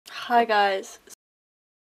Hi guys.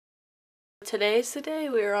 Today's the day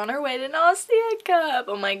we are on our way to Nastia Cup.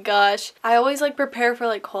 Oh my gosh. I always prepare for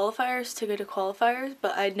qualifiers to go to qualifiers,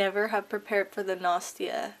 but I never have prepared for the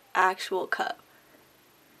Nastia actual cup.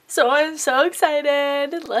 So I'm so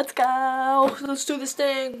excited. Let's go. Let's do this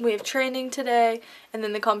thing. We have training today and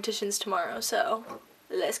then the competition's tomorrow. So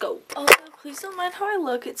let's go. Also, please don't mind how I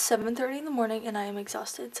look. It's 7:30 in the morning and I am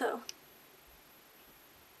exhausted. So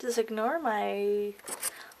just ignore my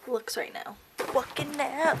looks right now. Walking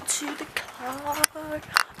out to the car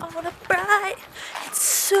on a bright and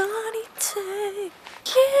sunny day.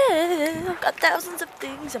 Yeah, I've got thousands of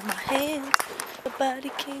things in my hands. Nobody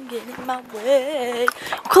can get in my way.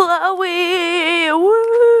 Chloe,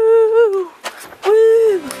 woo,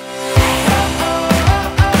 woo.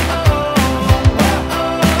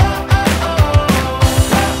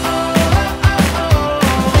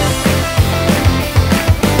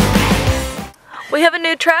 We have a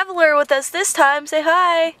new traveler with us this time. Say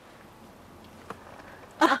hi.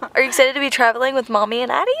 Are you excited to be traveling with Mommy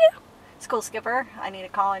and Addie? School skipper. I need to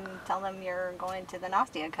call and tell them you're going to the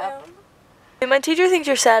Nastia Cup. My teacher thinks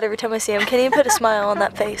you're sad every time I see him. Can you put a smile on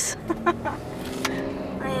that face?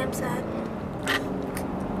 I am sad.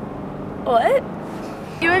 What?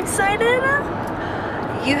 You excited?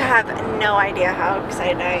 You have no idea how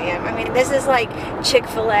excited I am. I mean, this is like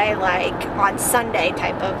Chick-fil-A, on Sunday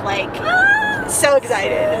type of so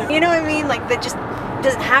excited. You know what I mean? That just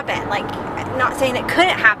doesn't happen. I'm not saying it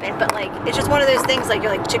couldn't happen, but it's just one of those things. You're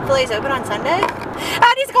like, Chick-fil-A is open on Sunday?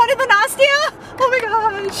 Addie's going to the Nastia? Oh my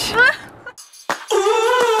gosh.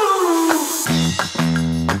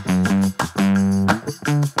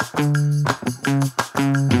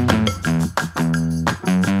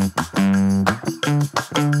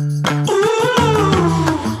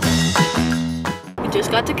 We just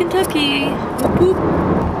got to Kentucky. Whoop, whoop.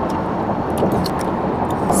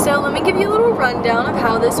 So let me give you a little rundown of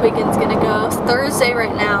how this weekend's gonna go. It's Thursday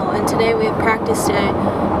right now, and today we have practice day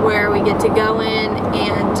where we get to go in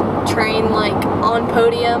and train on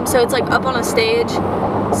podium. So it's up on a stage,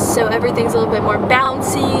 so everything's a little bit more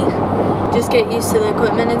bouncy. Just get used to the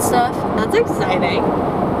equipment and stuff. That's exciting.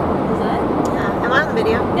 Is that? Yeah. Am I on the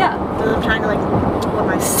video? Yeah. I'm trying to what am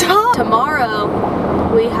I? Stop! Tomorrow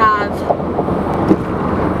we have,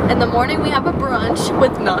 in the morning we have a brunch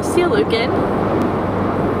with Nastia Liukin.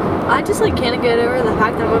 I just can't get over the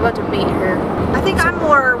fact that I'm about to meet her. I think I'm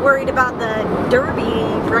more worried about the derby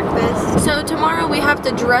breakfast. So tomorrow we have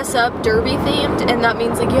to dress up derby themed, and that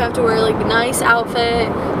means you have to wear nice outfit,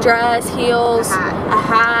 dress, heels, a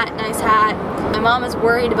hat, nice hat. My mom is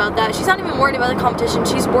worried about that. She's not even worried about the competition.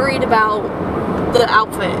 She's worried about the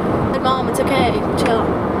outfit. But Mom, it's okay. Chill.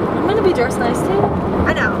 I'm gonna be dressed nice too.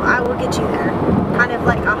 I know. I will get you there. Kind of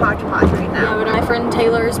like a hodgepodge right now. Yeah, but my friend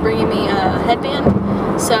Taylor is bringing me a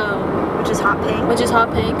headband, so. Which is hot pink. Which is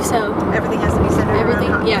hot pink, so. Everything has to be centered around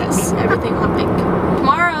hot yes, pink. everything hot pink.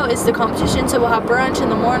 Tomorrow is the competition, so we'll have brunch in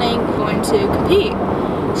the morning. We're going to compete.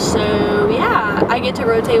 So yeah, I get to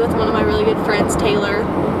rotate with one of my really good friends, Taylor.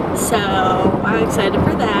 So I'm excited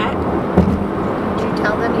for that. Did you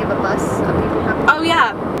tell them you have a bus of people coming? Oh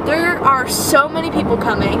yeah, there are so many people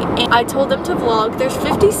coming, and I told them to vlog. There's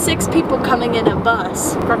 56 people coming in a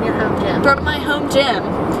bus. From your home gym? From my home gym.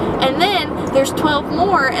 And then there's 12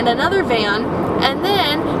 more in another van, and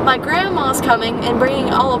then my grandma's coming and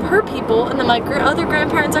bringing all of her people, and then my other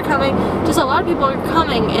grandparents are coming. Just a lot of people are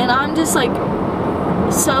coming, and I'm just so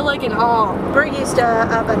in awe. We're used to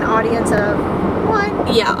an audience of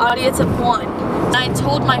one. Yeah, audience of one. I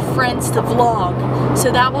told my friends to vlog,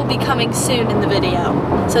 so that will be coming soon in the video.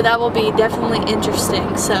 So that will be definitely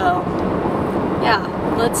interesting. So yeah,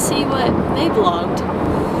 let's see what they vlogged.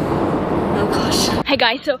 Oh gosh. Hey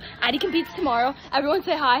guys, so Addie competes tomorrow. Everyone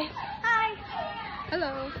say hi. Hi.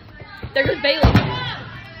 Hello. There goes Bailey.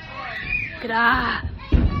 G'day.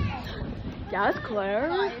 Yeah, that's Claire.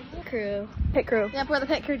 Hi. Crew. Pit crew. Yep, we're the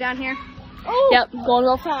pit crew down here. Oh. Yep, going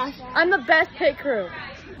real fast. I'm the best pit crew.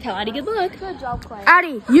 Tell Addie good luck. Good job, Claire.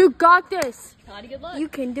 Addie, you got this. Tell Addie good luck. You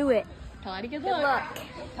can do it. Tell Addie good Good luck. luck.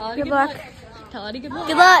 Tell Addie Good luck. Tell Addie good luck.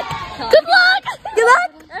 Good luck. Good luck. Good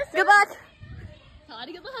luck. Good luck. Tell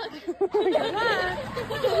Addie good luck.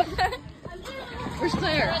 Where's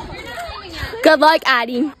Claire? Good luck,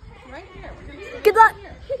 Addie. Good luck.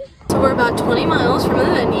 So we're about 20 miles from the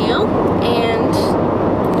venue, and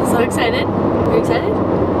I'm so excited. Are you excited?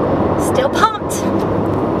 Still pumped.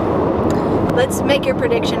 Let's make your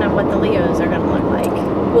prediction of what the Leos are going to look like.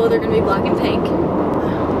 Well, they're going to be black and pink.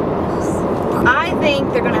 I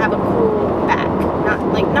think they're going to have a cool back.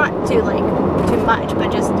 Not too much,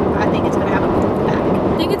 but just I think it's going to have a cool back.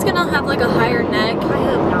 I think it's going to have a higher neck. I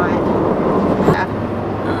hope not. Yeah.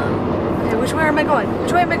 am I going?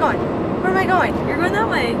 Which way am I going? Where am I going? You're going that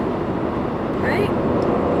way, right?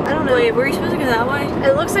 I don't know. Wait, were you supposed to go that way?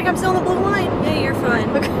 It looks like I'm still on the blue line. Yeah, you're fine.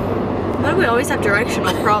 Okay. Why do we always have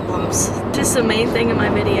directional problems? Just the main thing in my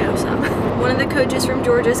video, so. One of the coaches from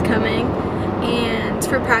Georgia's coming, and it's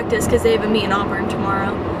for practice because they have a meet in Auburn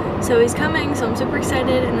tomorrow. So he's coming, so I'm super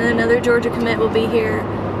excited, and then another Georgia commit will be here,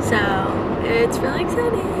 so it's really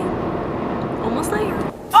exciting. Almost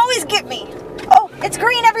there. Always get me. Oh, it's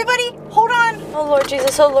green, everybody. Hold on. Oh Lord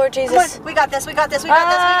Jesus, oh Lord Jesus. Come on. We got this, we got this, we got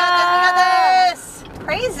this, we got this, we got this.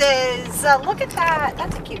 Praises. Look at that.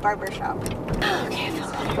 That's a cute barber shop. Okay, I feel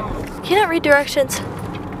better. Can you not read directions?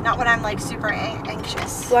 Not when I'm like super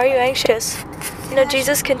anxious. Why are you anxious? You know,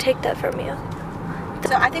 Jesus can take that from you.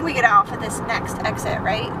 So I think we get off at this next exit,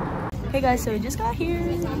 right? Hey guys, so we just got here.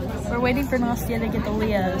 We're waiting for Nastia to get the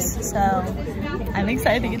Leos, so I'm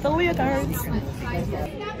excited to get the leotards.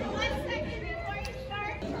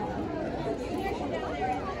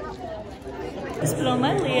 Just put on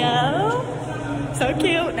my Leo. So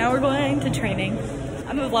cute. Now we're going to training.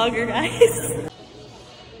 I'm a vlogger, guys.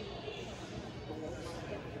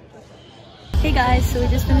 Hey guys, so we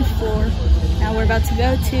just finished 4. Now we're about to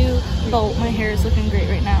go to Bolt. My hair is looking great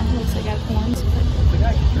right now. It looks like I have horns.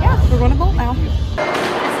 Yeah, we're going to Bolt now.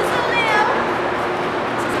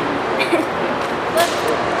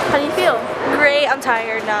 How do you feel? Great, I'm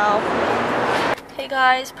tired now. Hey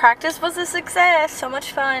guys, practice was a success. So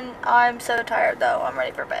much fun. I'm so tired though. I'm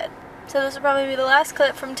ready for bed. So this will probably be the last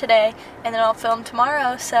clip from today, and then I'll film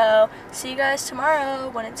tomorrow. So see you guys tomorrow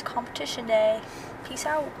when it's competition day. Peace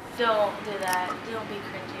out. Don't do that. Don't be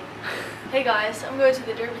cringy. Hey guys, I'm going to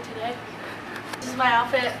the derby today. This is my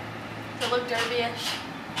outfit to look derby-ish.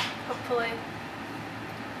 Hopefully.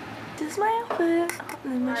 This is my outfit.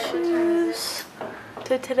 And my shoes.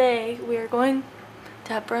 So today we are going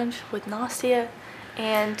to have brunch with Nastia,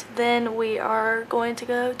 and then we are going to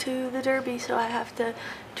go to the derby, so I have to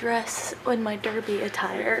dress in my derby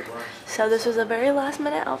attire. So this was a very last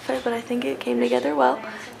minute outfit, but I think it came together well.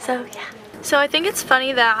 So yeah. So I think it's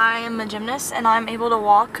funny that I am a gymnast and I'm able to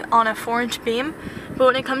walk on a 4-inch beam, but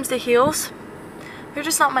when it comes to heels, they're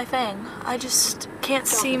just not my thing. I just can't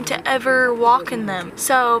seem to ever walk in them.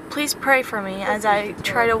 So please pray for me as I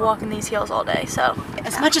try to walk in these heels all day. So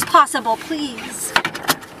as much as possible, please.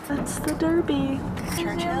 That's the derby.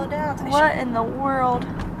 Churchill down. What in the world?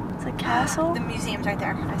 It's a castle? The museum's right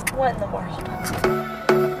there. What in the world?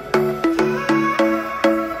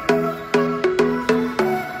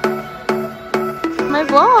 My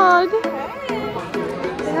vlog.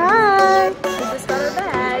 Hey. Hi. We just got our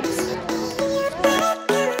bags.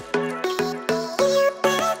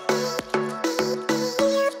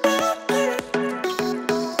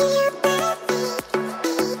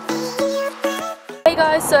 Hey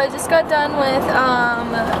guys, so I just got done with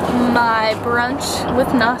my brunch with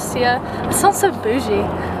Nastia. It sounds so bougie.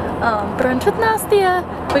 Brunch with Nastia.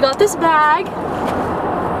 We got this bag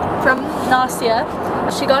from Nastia.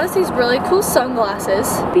 She got us these really cool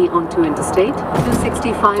sunglasses. Be onto Interstate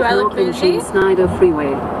 265 North and Shane Snyder Freeway.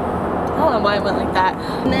 I don't know why I went like that.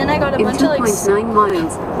 And then I got a bunch of like 2.9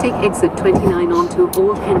 miles, take exit 29 onto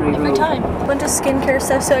Old Henry every Road. time. Bunch of skincare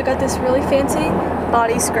stuff, so I got this really fancy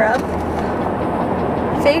body scrub.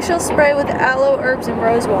 Facial spray with aloe, herbs, and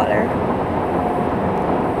rose water.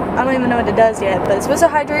 I don't even know what it does yet, but it's supposed to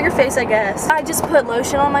hydrate your face, I guess. I just put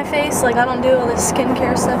lotion on my face, like I don't do all this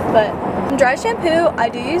skincare stuff, but dry shampoo, I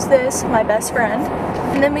do use this, my best friend.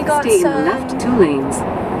 And then we got Stay some left 2 lanes.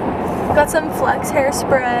 Got some Flex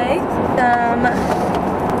hairspray, some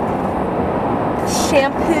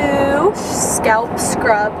shampoo, scalp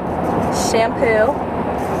scrub shampoo.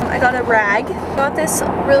 I got a rag. Got this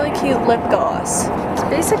really cute lip gloss. That's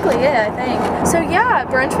basically it, I think. So yeah,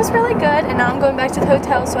 brunch was really good, and now I'm going back to the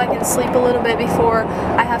hotel so I can sleep a little bit before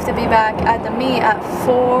I have to be back at the meet at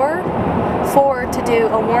 4 to do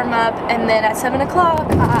a warm-up, and then at 7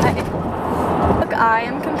 o'clock I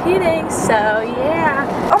am competing, so yeah.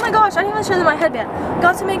 Oh my gosh, I didn't even show them my headband.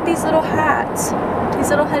 Got to make these little hats, these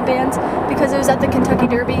little headbands, because it was at the Kentucky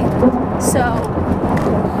Derby, so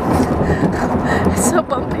it's so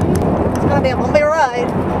bumpy. It's gonna be a bumpy ride.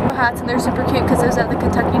 Hats, and they're super cute because it was at the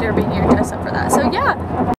Kentucky Derby and you're dressed up for that, so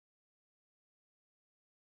yeah.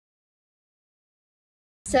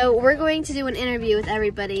 So we're going to do an interview with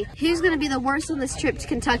everybody. Who's going to be the worst on this trip to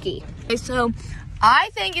Kentucky? Okay, so I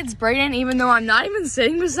think it's Brayden, even though I'm not even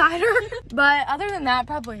sitting beside her. But other than that,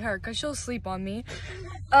 probably her, because she'll sleep on me.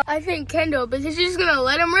 I think Kendall, because she's going to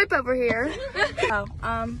let him rip over here.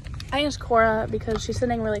 I think it's Cora because she's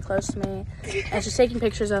sitting really close to me and she's taking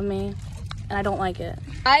pictures of me and I don't like it.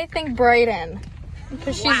 I think Brayden,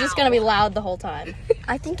 because she's just going to be loud the whole time.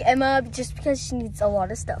 I think Emma, just because she needs a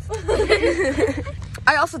lot of stuff.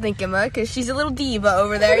 I also think Emma, because she's a little diva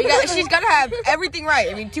over there. She's got to have everything right.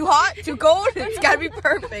 I mean, too hot, too cold, it's got to be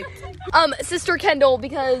perfect. Sister Kendall,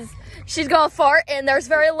 because she's got a fart, and there's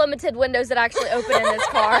very limited windows that actually open in this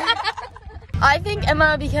car. I think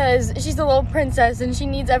Emma, because she's a little princess, and she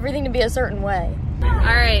needs everything to be a certain way. All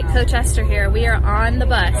right, Coach Esther here. We are on the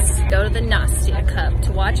bus. Go to the Nastia Cup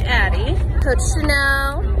to watch Addie. Coach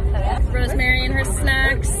Chanel, Rosemary and her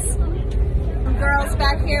snacks. Girls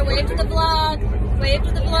back here, wave to the vlog. Wave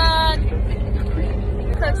to the vlog.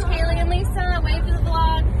 Coach Kaylee and Lisa, wave to the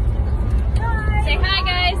vlog. Say hi,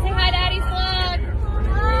 guys. Say hi to Addie's vlog.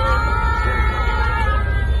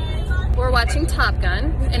 We're watching Top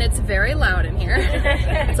Gun, and it's very loud in here.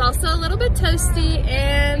 It's also a little bit toasty,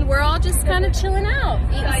 and we're all just kind of chilling out,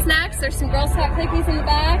 eating snacks. There's some Girl Scout cookies in the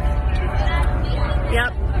back.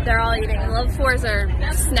 Yep, they're all eating. Level 4s are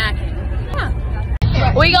snacking.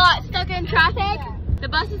 Yeah. We got stuck in traffic. The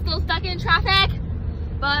bus is still stuck in traffic,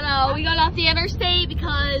 but we got off the interstate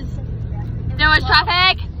because there was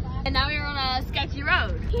traffic, and now we're on a sketchy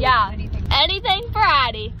road. Yeah, anything for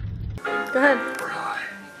Addie. Go ahead.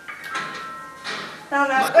 No,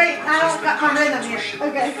 wait, I don't got my rhythm here.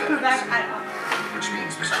 Okay, come back. I don't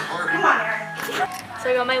know. Come on, Aaron. So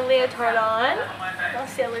I got my leotard on.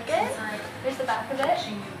 Nastia Liukin. There's the back of it.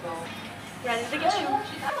 Ready to go.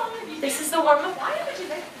 This is the warm-up.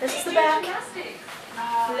 This is the back.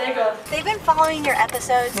 There you go. They've been following your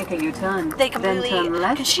episodes. Make a U-turn. They completely. Then turn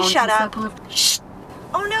left. Can she onto shut up? circle of- Shh.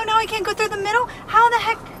 Oh no, I can't go through the middle. How the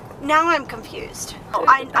heck? Now I'm confused. Oh,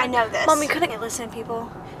 I know this. Mom, you couldn't- listen, people.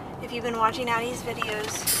 If you've been watching Addie's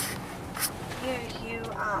videos,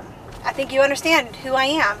 I think you understand who I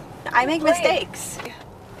am. I make mistakes.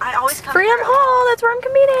 I always come Freedom through. Hall, that's where I'm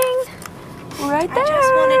competing. Right there. I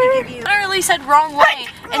just wanted to give you. I literally said wrong way,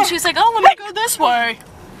 and she was like, "Oh, let me go this way."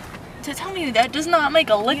 To tell me that does not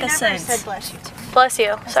make a lick You of never sense. said bless you. Bless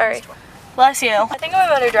you. Sorry. Bless you. I think I'm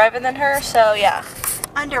a better driver than her, so yeah.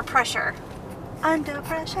 Under pressure. Under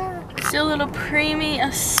pressure. Still a little preemie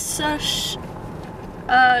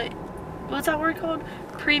what's that word called?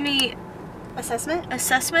 Preemie Assessment?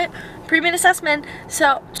 assessment. Preemie assessment.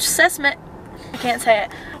 So, assessment. I can't say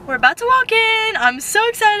it. We're about to walk in. I'm so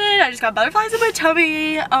excited. I just got butterflies in my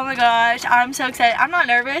tummy. Oh my gosh. I'm so excited. I'm not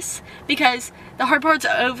nervous because the hard part's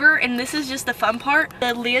over and this is just the fun part. The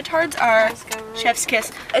leotards are chef's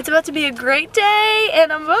kiss. It's about to be a great day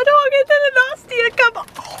and I'm about to walk into the Nastia Cup.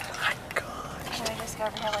 Oh my gosh. Can I just go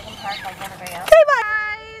over here like I'm parked like everybody else? Say bye.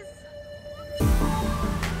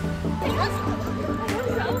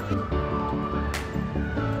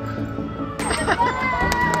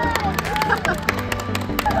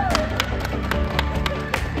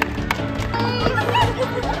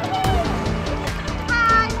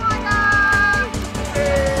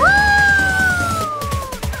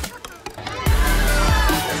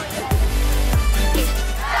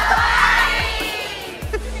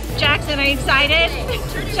 Jackson, are you excited?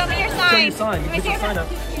 Show me your sign. Sign. You get the sign up.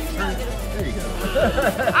 There you go.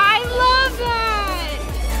 I love that.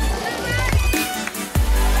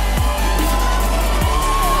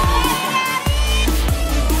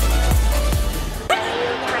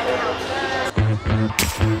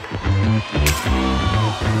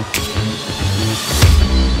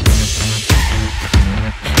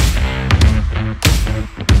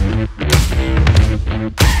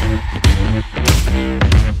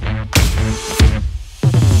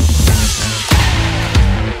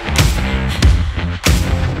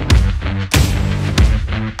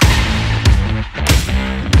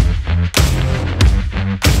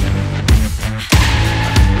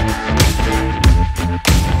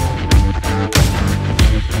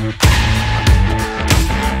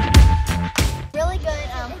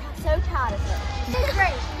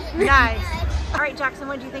 Nice. All right, Jackson,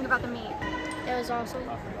 what did you think about the meet? It was awesome.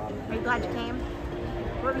 Are you glad you came?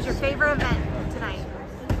 What was your favorite event tonight?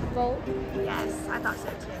 Volt. Yes, I thought so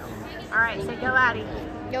too. All right, so go Addie.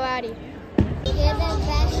 Go Addie. You're the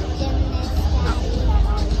best gymnast.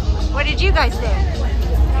 What did you guys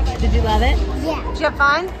think? Did you love it? Yeah. Did you have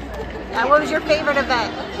fun? What was your favorite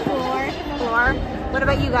event? Floor. What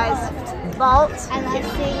about you guys? Vault? I love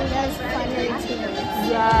seeing those fun routines.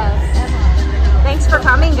 Yes. Thanks for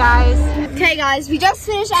coming, guys. Okay, guys, we just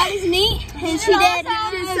finished Addie's meet, and she did.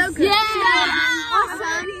 She did so good. Yeah.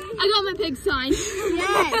 Awesome. I got my pig sign.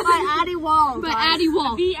 Yes. By Addie Wall. But Addie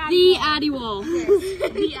Wall. The Addie Wall.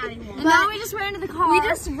 The Addie Wall. And now we just ran to the car. We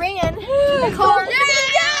just ran. The car.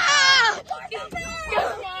 Yeah!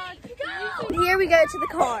 Here we go to the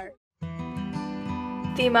car.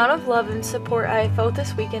 The amount of love and support I felt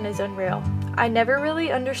this weekend is unreal. I never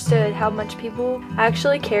really understood how much people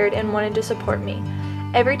actually cared and wanted to support me.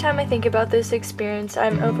 Every time I think about this experience, I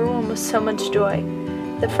am overwhelmed with so much joy.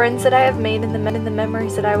 The friends that I have made and the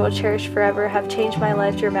memories that I will cherish forever have changed my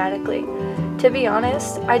life dramatically. To be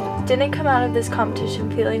honest, I didn't come out of this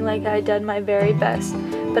competition feeling like I had done my very best,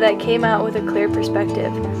 but I came out with a clear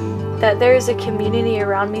perspective that there is a community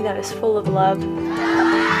around me that is full of love.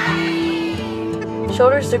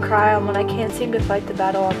 Shoulders to cry on when I can't seem to fight the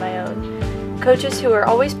battle on my own. Coaches who are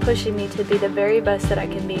always pushing me to be the very best that I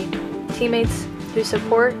can be. Teammates who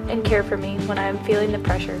support and care for me when I am feeling the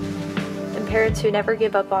pressure. And parents who never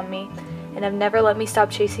give up on me and have never let me stop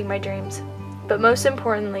chasing my dreams. But most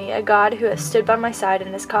importantly, a God who has stood by my side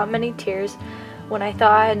and has caught many tears when I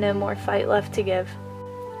thought I had no more fight left to give.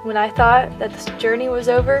 When I thought that this journey was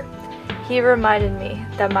over, He reminded me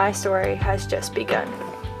that my story has just begun.